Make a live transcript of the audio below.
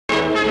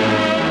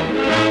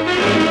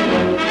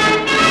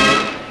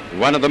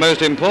one of the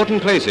most important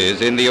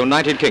places in the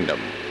United Kingdom.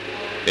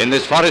 In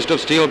this forest of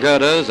steel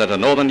girders at a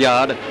northern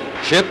yard,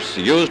 ships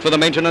used for the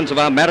maintenance of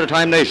our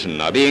maritime nation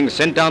are being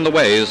sent down the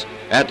ways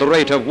at the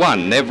rate of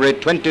one every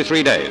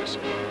 23 days.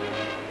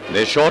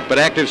 This short but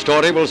active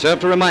story will serve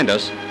to remind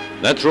us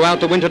that throughout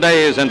the winter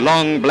days and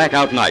long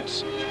blackout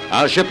nights,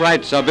 our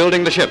shipwrights are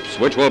building the ships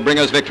which will bring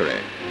us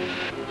victory.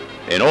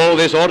 In all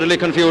this orderly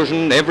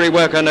confusion, every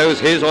worker knows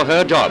his or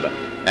her job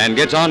and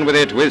gets on with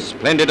it with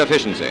splendid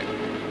efficiency.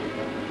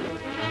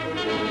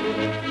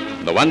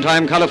 The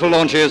one-time colorful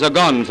launches are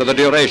gone for the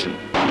duration.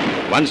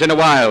 Once in a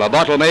while, a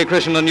bottle may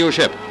christen a new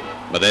ship,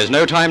 but there's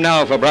no time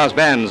now for brass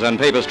bands and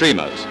paper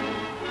streamers.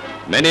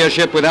 Many a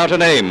ship without a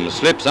name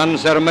slips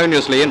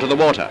unceremoniously into the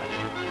water.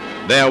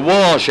 They're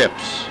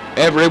warships,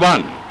 every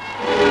one.